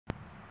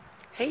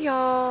Hey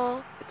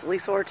y'all, it's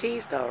Lisa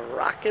Ortiz, the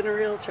Rockin'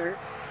 Realtor,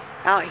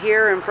 out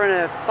here in front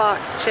of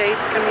Fox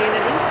Chase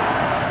community.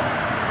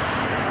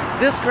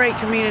 This great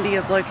community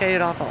is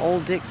located off of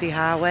Old Dixie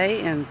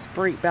Highway in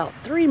about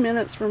 3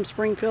 minutes from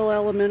Springfield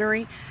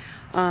Elementary.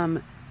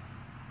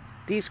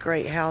 These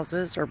great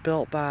houses are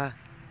built by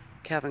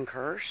Kevin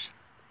Kirsch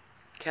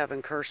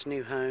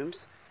New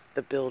Homes,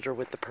 the builder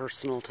with the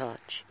personal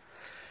touch.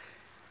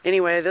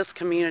 Anyway, this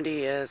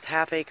community is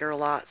half-acre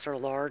lots or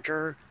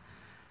larger.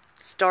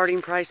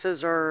 Starting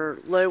prices are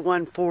low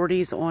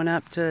 140s on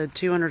up to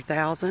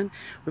 200,000.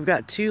 We've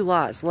got 2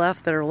 lots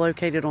left that are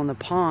located on the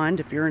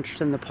pond, if you're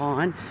interested in the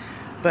pond.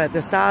 But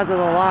the size of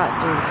the lots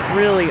are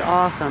really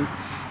awesome.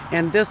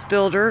 And this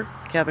builder,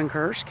 Kevin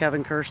Kirsch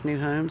New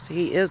Homes,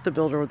 he is the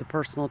builder with the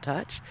personal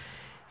touch.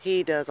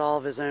 He does all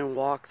of his own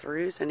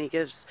walkthroughs, and he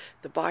gives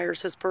the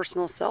buyers his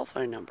personal cell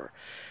phone number.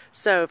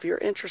 So if you're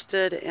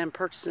interested in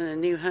purchasing a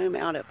new home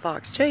out at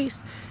Fox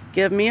Chase,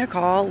 give me a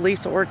call,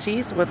 Lisa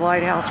Ortiz with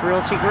Lighthouse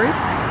Realty Group.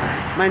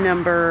 My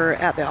number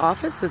at the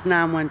office is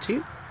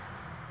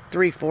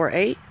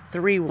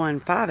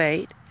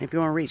 912-348-3158. If you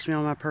want to reach me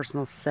on my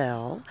personal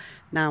cell,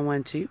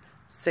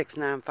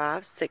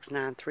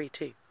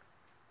 912-695-6932.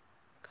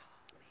 Call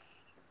me.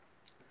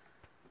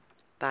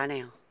 Bye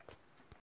now.